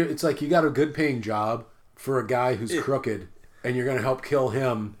mean, it's like you got a good paying job for a guy who's crooked, and you're going to help kill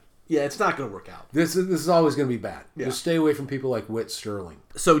him. Yeah, it's not going to work out. This is always going to be bad. Yeah. Just stay away from people like Whit Sterling.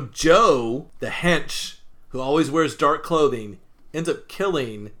 So Joe, the hench, who always wears dark clothing, ends up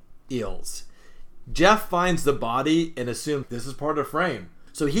killing Eels. Jeff finds the body and assumes this is part of the frame.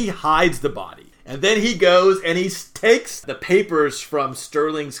 So he hides the body. And then he goes and he takes the papers from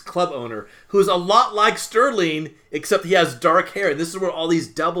Sterling's club owner, who's a lot like Sterling, except he has dark hair. And this is where all these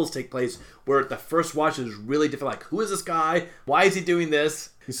doubles take place, where the first watch is really different. Like, who is this guy? Why is he doing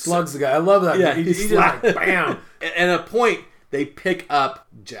this? He slugs the guy. I love that. Yeah, he's just like, bam. And at a point, they pick up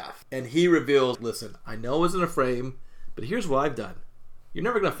Jeff. And he reveals, listen, I know it wasn't a frame, but here's what I've done. You're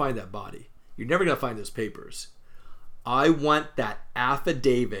never going to find that body. You're never going to find those papers. I want that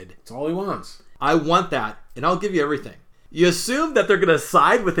affidavit. That's all he wants. I want that, and I'll give you everything. You assume that they're going to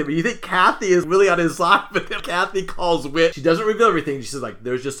side with him, and you think Kathy is really on his side with him. Kathy calls Whit. She doesn't reveal everything. She says, like,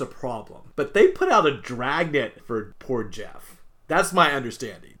 there's just a problem. But they put out a dragnet for poor Jeff. That's my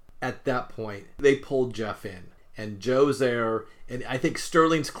understanding. At that point, they pulled Jeff in, and Joe's there, and I think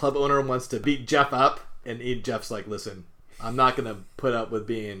Sterling's club owner wants to beat Jeff up, and Jeff's like, listen, I'm not going to put up with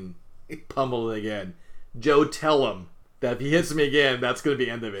being pummeled again. Joe, tell him that if he hits me again, that's going to be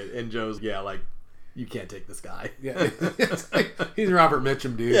the end of it. And Joe's, like, you can't take this guy. Yeah, he's Robert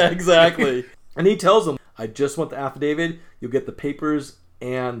Mitchum, dude. Yeah, exactly. And he tells him, I just want the affidavit. You'll get the papers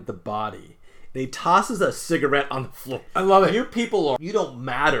and the body. And he tosses a cigarette on the floor. I love it. You don't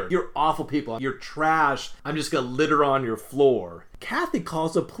matter. You're awful people. You're trash. I'm just going to litter on your floor. Kathy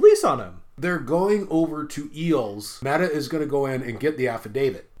calls the police on him. They're going over to Eels. Meta is going to go in and get the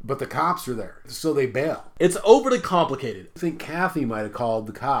affidavit, but the cops are there, so they bail. It's overly complicated. I think Kathy might have called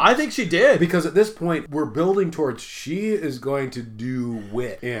the cops. I think she did. Because at this point, we're building towards she is going to do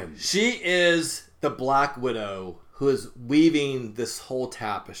Whit in. She is the Black Widow who is weaving this whole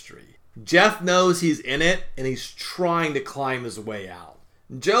tapestry. Jeff knows he's in it, and he's trying to climb his way out.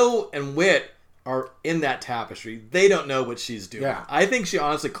 Joe and Whit are in that tapestry. They don't know what she's doing. Yeah. I think she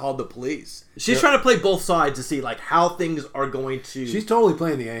honestly called the police. She's trying to play both sides to see like how things are going to She's totally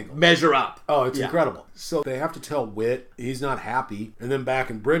playing the angle. Measure up. Oh, it's incredible. So they have to tell Whit he's not happy. And then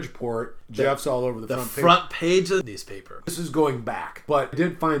back in Bridgeport, Jeff's all over the front page of the newspaper. This is going back. But I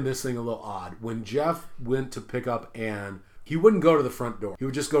did find this thing a little odd. When Jeff went to pick up Anne, he wouldn't go to the front door. He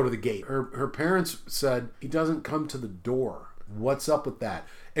would just go to the gate. Her parents said he doesn't come to the door. What's up with that?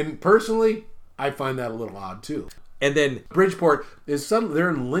 And personally, I find that a little odd too. And then Bridgeport is suddenly they're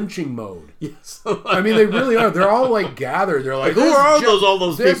in lynching mode. yes, I mean, they really are. They're all like gathered. They're like, who "This are Jeff- all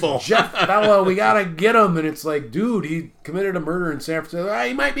those this people?" Jeff Bella, we gotta get him. And it's like, dude, he committed a murder in San Francisco. Ah,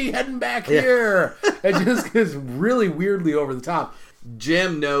 he might be heading back here. It just gets really weirdly over the top.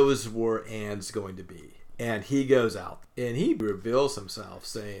 Jim knows where Ann's going to be, and he goes out and he reveals himself,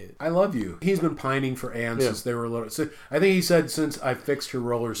 saying, I love you. He's been pining for Anne since they were little. So I think he said since I fixed her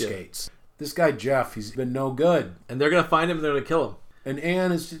roller skates. This guy Jeff, he's been no good. and they're gonna find him and they're gonna kill him. And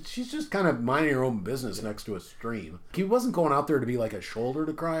Anne she's just kind of minding her own business next to a stream. He wasn't going out there to be like a shoulder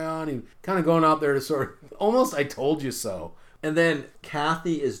to cry on. He kind of going out there to sort of almost I told you so. And then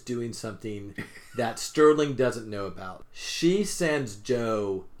Kathy is doing something that Sterling doesn't know about. She sends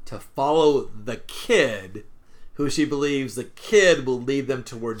Joe to follow the kid, who she believes the kid will lead them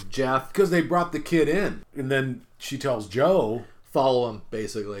toward Jeff. Because they brought the kid in. And then she tells Joe. Follow him,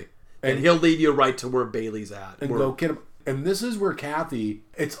 basically. And he'll lead you right to where Bailey's at. And go get him. And this is where Kathy,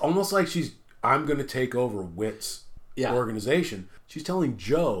 it's almost like I'm going to take over Whit's organization. She's telling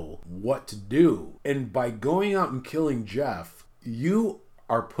Joe what to do. And by going out and killing Jeff, you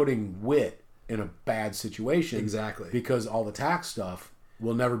are putting Whit in a bad situation. Exactly. Because all the tax stuff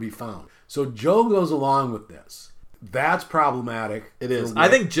will never be found. So Joe goes along with this. That's problematic. It is. I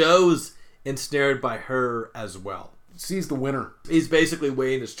think Joe's ensnared by her as well. Sees the winner. He's basically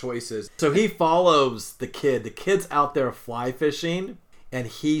weighing his choices. So he follows the kid. The kid's out there fly fishing, and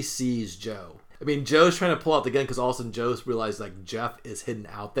he sees Joe. I mean, Joe's trying to pull out the gun because all of a sudden Joe's realized like Jeff is hidden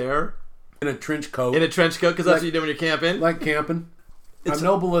out there. In a trench coat. In a trench coat, because that's what you do when you're camping. Like camping. I'm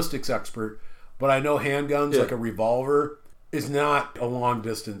no ballistics expert, but I know handguns, like a revolver, is not a long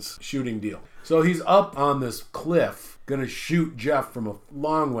distance shooting deal. So he's up on this cliff, gonna shoot Jeff from a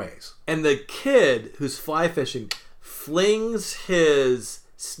long ways. And the kid who's fly fishing flings his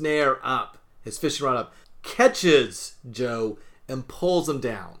snare up, his fishing rod up, catches Joe, and pulls him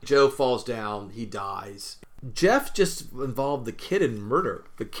down. Joe falls down, he dies. Jeff just involved the kid in murder.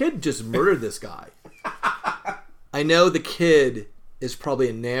 The kid just murdered this guy. I know the kid is probably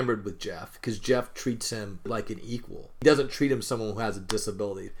enamored with Jeff because Jeff treats him like an equal. He doesn't treat him as someone who has a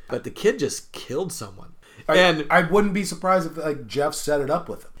disability. But the kid just killed someone. And I wouldn't be surprised if like Jeff set it up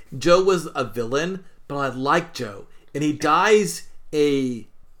with him. Joe was a villain, but I like Joe. And he dies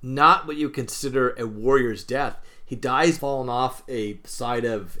not what you consider a warrior's death. He dies falling off a side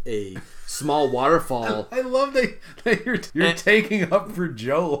of a small waterfall. I love that you're taking up for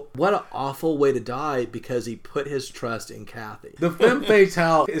Joe. What an awful way to die because he put his trust in Kathy. The femme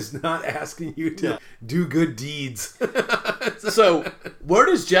fatale is not asking you to do good deeds. So where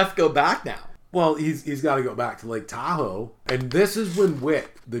does Jeff go back now? Well, he's got to go back to Lake Tahoe. And this is when Whit,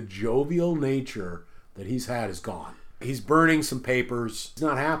 the jovial nature that he's had, is gone. He's burning some papers. He's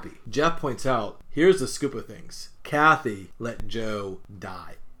not happy. Jeff points out, here's the scoop of things. Kathy let Joe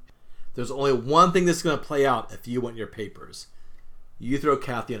die. There's only one thing that's going to play out if you want your papers. You throw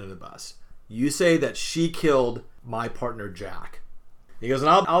Kathy under the bus. You say that she killed my partner, Jack. He goes, and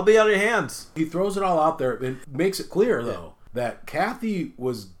I'll be out of your hands. He throws it all out there and makes it clear, though, that Kathy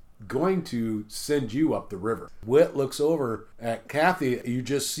was going to send you up the river. Whit looks over at Kathy. You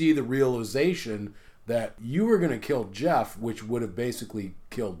just see the realization that you were going to kill Jeff, which would have basically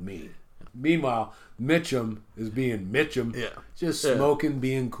killed me. Meanwhile, Mitchum is being Mitchum, just smoking,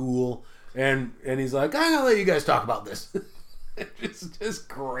 being cool, and he's like, I'm gonna let you guys talk about this. It's just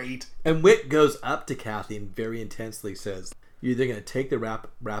great. And Whit goes up to Kathy and very intensely says, you're either going to take the rap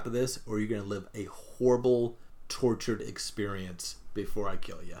of this, or you're going to live a horrible, tortured experience before I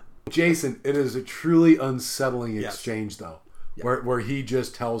kill you. Jason, it is a truly unsettling exchange, though, where he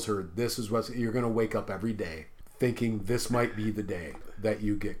just tells her, this is what you're going to wake up every day thinking this might be the day that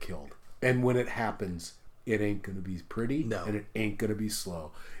you get killed. And when it happens, it ain't going to be pretty, and it ain't going to be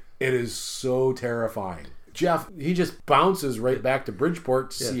slow. It is so terrifying. Jeff, he just bounces right back to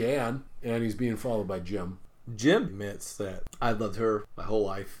Bridgeport to see Ann, and he's being followed by Jim. Jim admits that I loved her my whole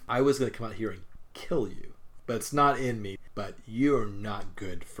life. I was going to come out here and kill you, but it's not in me. But you are not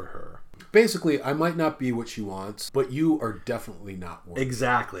good for her. Basically, I might not be what she wants, but you are definitely not worth it.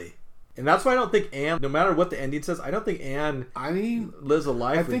 Exactly. And that's why I don't think Anne, no matter what the ending says, I don't think Anne lives a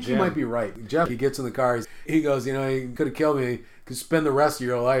life with Jim. I think you might be right. Jeff, he gets in the car, he goes, you could have killed me. You could spend the rest of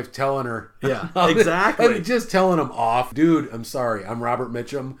your life telling her. Yeah, exactly. I mean, just telling him off. Dude, I'm sorry. I'm Robert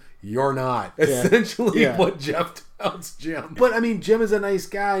Mitchum. You're not. Essentially what Jeff tells Jim. But, I mean, Jim is a nice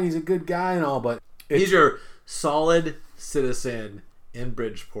guy, and he's a good guy and all, but... He's your solid citizen in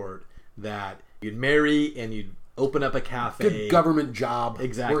Bridgeport that you'd marry and you'd open up a cafe. Good government job.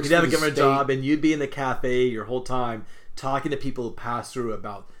 Exactly. You'd have a government job and you'd be in the cafe your whole time talking to people who pass through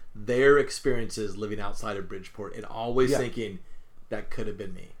about their experiences living outside of Bridgeport and always Yeah. thinking that could have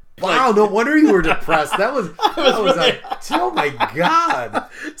been me. Wow, no wonder you were depressed. That was like, oh my God.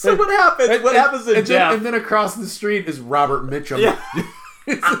 So what happens? What happens to Jeff? And then across the street is Robert Mitchum. Yeah.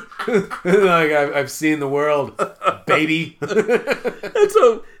 Like, I've seen the world, baby. And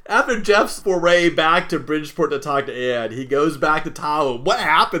so after Jeff's foray back to Bridgeport to talk to Ann, he goes back to Tahoe. What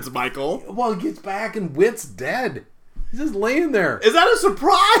happens, Michael? Well, he gets back and Whit's dead. He's just laying there. Is that a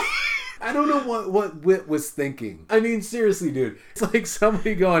surprise? I don't know what Whit was thinking. I mean, seriously, dude. It's like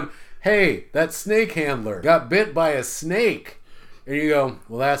somebody going, hey, that snake handler got bit by a snake. And you go,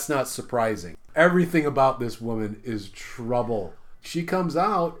 well, that's not surprising. Everything about this woman is trouble. She comes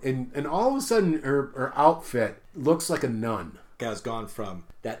out, and all of a sudden, her outfit looks like a nun. Has gone from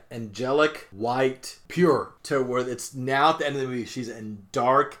that angelic white Pure. to where it's now at the end of the movie, she's in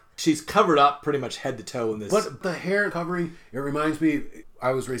dark. She's covered up pretty much head to toe in this. But the hair covering, it reminds me,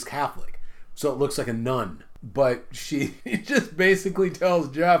 I was raised Catholic, so it looks like a nun. But she just basically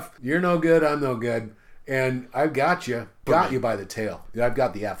tells Jeff, you're no good, I'm no good, and I've got you by the tail. I've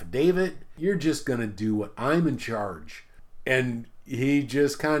got the affidavit. You're just going to do what I'm in charge. And he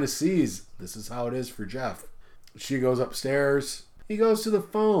just kind of sees, this is how it is for Jeff. She goes upstairs. He goes to the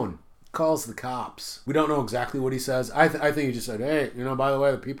phone, calls the cops. We don't know exactly what he says. I think he just said, hey, by the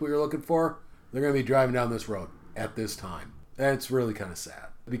way, the people you're looking for, they're going to be driving down this road at this time. And it's really kind of sad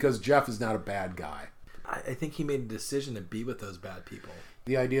because Jeff is not a bad guy. I think he made a decision to be with those bad people.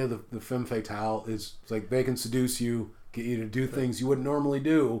 The idea of the femme fatale is like they can seduce you, get you to do things you wouldn't normally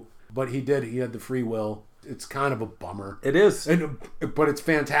do. But he did. He had the free will. It's kind of a bummer. It is. But it's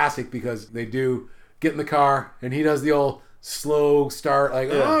fantastic because they do get in the car and he does the old slow start, like,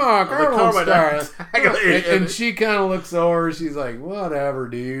 car won't start. And she kind of looks over. She's like, whatever,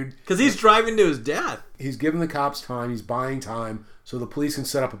 dude. Because he's driving to his death. He's giving the cops time. He's buying time so the police can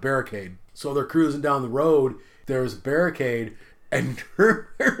set up a barricade. So they're cruising down the road. There's a barricade. And her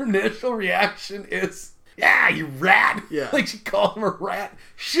initial reaction is, yeah, you rat. Yeah. Like she calls him a rat.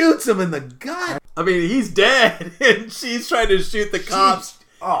 Shoots him in the gut. I mean, he's dead. And she's trying to shoot the cops.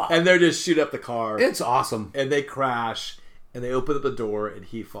 And they're just shoot up the car. It's awesome. And they crash. And they open up the door. And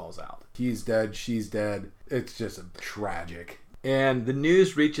he falls out. He's dead. She's dead. It's just tragic. And the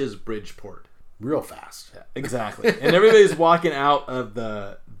news reaches Bridgeport. Real fast. Yeah, exactly. And everybody's walking out of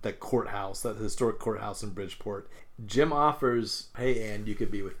the courthouse, the historic courthouse in Bridgeport. Jim offers, hey, Ann, you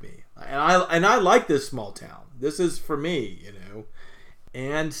could be with me. And I like this small town. This is for me,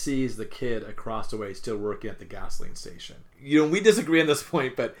 Ann sees the kid across the way still working at the gasoline station. We disagree on this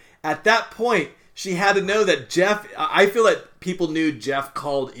point, but at that point, she had to know that Jeff, I feel that people knew Jeff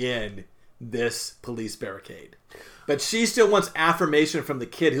called in this police barricade. But she still wants affirmation from the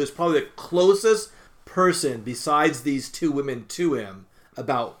kid, who's probably the closest person besides these two women to him,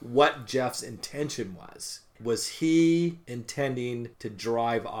 about what Jeff's intention was. Was he intending to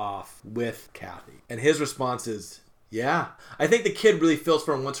drive off with Kathy? And his response is, yeah. I think the kid really feels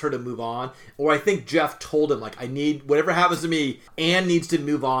for him, wants her to move on. Or I think Jeff told him, like, I need, whatever happens to me, Ann needs to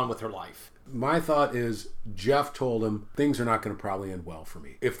move on with her life. My thought is Jeff told him things are not going to probably end well for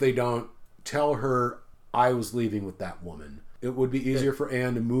me. If they don't tell her I was leaving with that woman, it would be easier for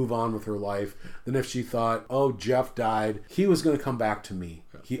Ann to move on with her life than if she thought, oh, Jeff died. He was going to come back to me.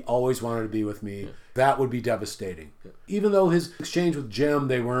 He always wanted to be with me. That would be devastating. Even though his exchange with Jim,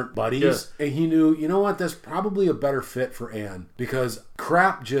 they weren't buddies. And he knew, you know what, that's probably a better fit for Ann because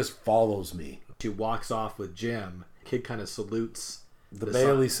crap just follows me. She walks off with Jim. Kid kind of salutes the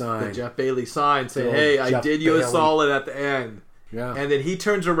Bailey sign. The Jeff Bailey sign, saying, The hey, old I Jeff did you a Bailey. solid at the end. Yeah. And then he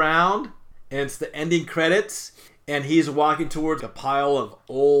turns around, and it's the ending credits, and he's walking towards a pile of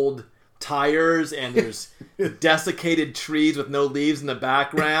old tires, and there's desiccated trees with no leaves in the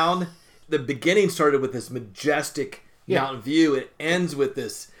background. The beginning started with this majestic mountain view. It ends with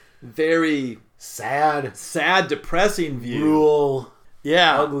this very sad, depressing view. Brutal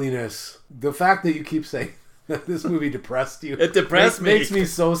Yeah. ugliness. The fact that you keep saying that this movie depressed you. It depressed me. Makes me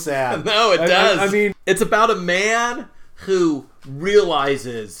so sad. No, it does. I mean, it's about a man who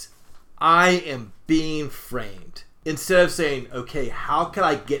realizes I am being framed. Instead of saying, okay, how can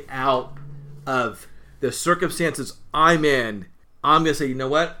I get out of the circumstances I'm in? I'm going to say, you know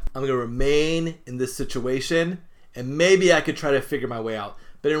what? I'm going to remain in this situation, and maybe I could try to figure my way out.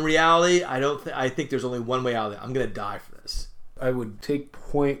 But in reality, I think there's only one way out of it. I'm going to die for this. I would take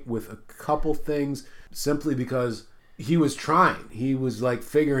point with a couple things simply because he was trying. He was like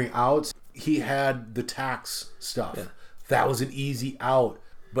figuring out. He had the tax stuff. Yeah. That was an easy out.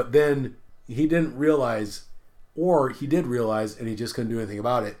 But then he didn't realize, or he did realize and he just couldn't do anything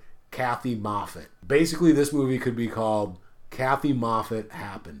about it, Kathy Moffat. Basically, this movie could be called Kathy Moffat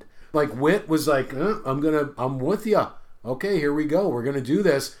happened. Like Whit was like, I'm with you. Okay, here we go. We're gonna do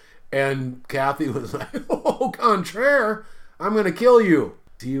this. And Kathy was like, au contraire, I'm gonna kill you.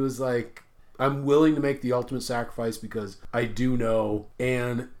 He was like, I'm willing to make the ultimate sacrifice because I do know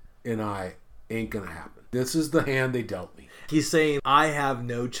Anne and I ain't gonna happen. This is the hand they dealt me. He's saying, I have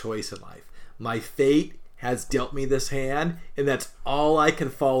no choice in life. My fate has dealt me this hand, and that's all I can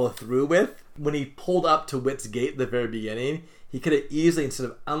follow through with. When he pulled up to Whit's gate at the very beginning, he could have easily, instead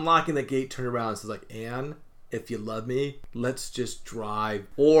of unlocking the gate, turned around and says like, Anne, if you love me, let's just drive.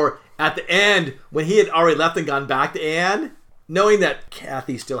 Or at the end, when he had already left and gone back to Anne, knowing that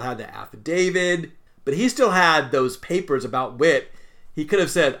Kathy still had the affidavit, but he still had those papers about Whit, he could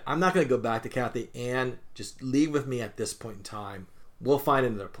have said, I'm not going to go back to Kathy. Anne, just leave with me at this point in time. We'll find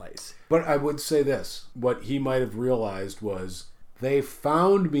another place. But I would say this. What he might have realized was, they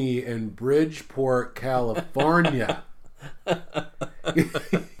found me in Bridgeport, California.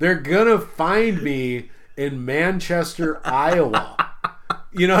 They're going to find me in Manchester, Iowa.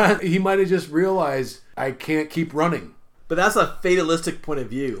 You know, he might have just realized, I can't keep running. But that's a fatalistic point of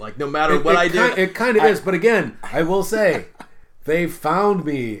view. Like, no matter what I do... It kind of is. But again, I will say, they found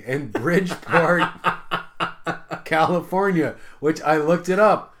me in Bridgeport, California, which I looked it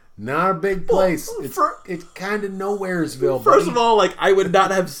up. Not a big place. Well, it's kind of nowheresville. First of all, like, I would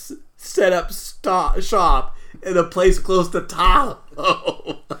not have set up shop in a place close to Tahoe.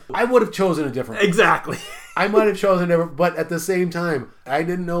 I would have chosen a different place. Exactly. I might have chosen a different, but at the same time, I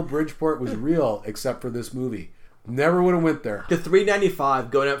didn't know Bridgeport was real except for this movie. Never would have went there. The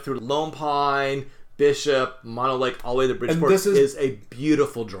 395 going up through Lone Pine, Bishop, Mono Lake, all the way to Bridgeport is a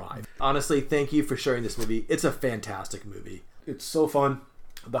beautiful drive. Honestly, thank you for sharing this movie. It's a fantastic movie. It's so fun.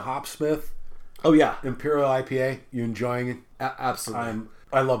 The Hopsmith. Oh, yeah. Imperial IPA. You enjoying it? Absolutely.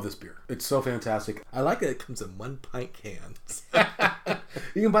 I love this beer. It's so fantastic. I like that it comes in 1 pint cans.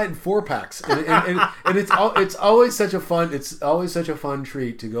 You can buy it in 4-packs, and it's always such a fun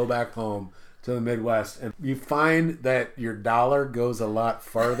treat to go back home to the Midwest, and you find that your dollar goes a lot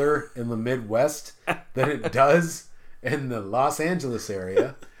farther in the Midwest than it does in the Los Angeles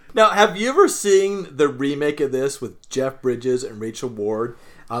area. Now, have you ever seen the remake of this with Jeff Bridges and Rachel Ward?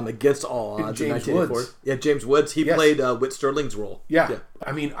 Against All Odds in 1984. Woods. Yeah, James Woods. He played Whit Sterling's role. Yeah.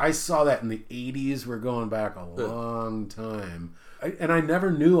 I mean, I saw that in the 80s. We're going back a long time. And I never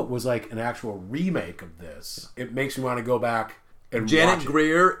knew it was like an actual remake of this. It makes me want to go back and Janet watch it.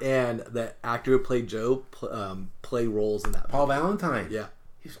 Greer and the actor who played Joe play roles in that. Paul Valentine. Yeah.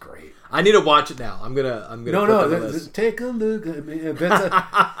 He's great. I need to watch it now. I'm gonna. No. Take a look.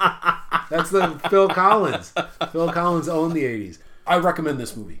 That's the Phil Collins. Phil Collins owned the 80s. I recommend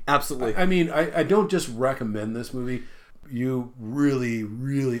this movie. Absolutely. I mean, I don't just recommend this movie. You really,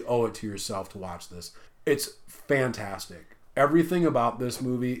 really owe it to yourself to watch this. It's fantastic. Everything about this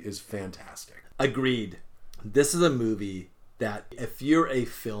movie is fantastic. Agreed. This is a movie that if you're a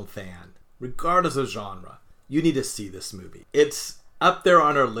film fan, regardless of genre, you need to see this movie. It's up there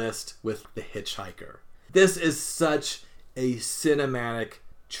on our list with The Hitchhiker. This is such a cinematic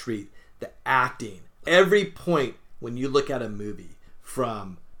treat. The acting, every point when you look at a movie,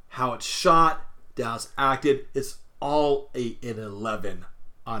 from how it's shot to how it's acted, it's all an 11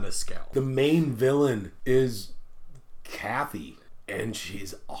 on a scale. The main villain is Kathy, and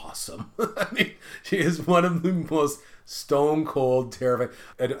she's awesome. I mean, she is one of the most stone cold, terrifying.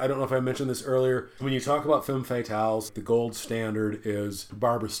 I don't know if I mentioned this earlier. When you talk about femme fatales, the gold standard is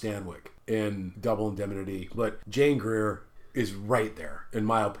Barbara Stanwyck in Double Indemnity, but Jane Greer is right there, in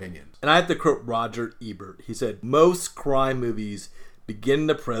my opinion. And I have to quote Roger Ebert. He said, most crime movies begin in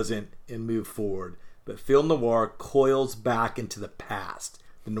the present and move forward, but film noir coils back into the past.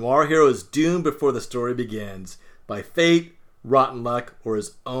 The noir hero is doomed before the story begins by fate, rotten luck, or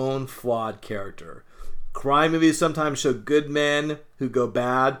his own flawed character. Crime movies sometimes show good men who go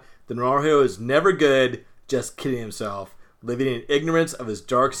bad. The noir hero is never good, just kidding himself, living in ignorance of his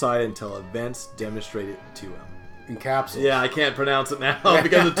dark side until events demonstrate it to him. In capsules. Yeah, I can't pronounce it now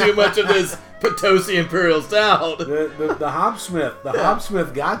because of too much of this Potosi Imperial Stout. The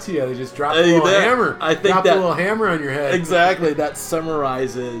Hopsmith got to you. They just dropped a little hammer. I think dropped a little hammer on your head. Exactly. That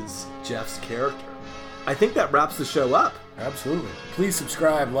summarizes Jeff's character. I think that wraps the show up. Absolutely. Please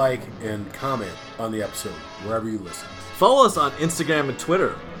subscribe, like, and comment on the episode wherever you listen. Follow us on Instagram and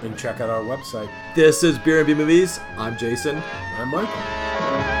Twitter. And check out our website. This is Beer and B Movies. I'm Jason. I'm Michael.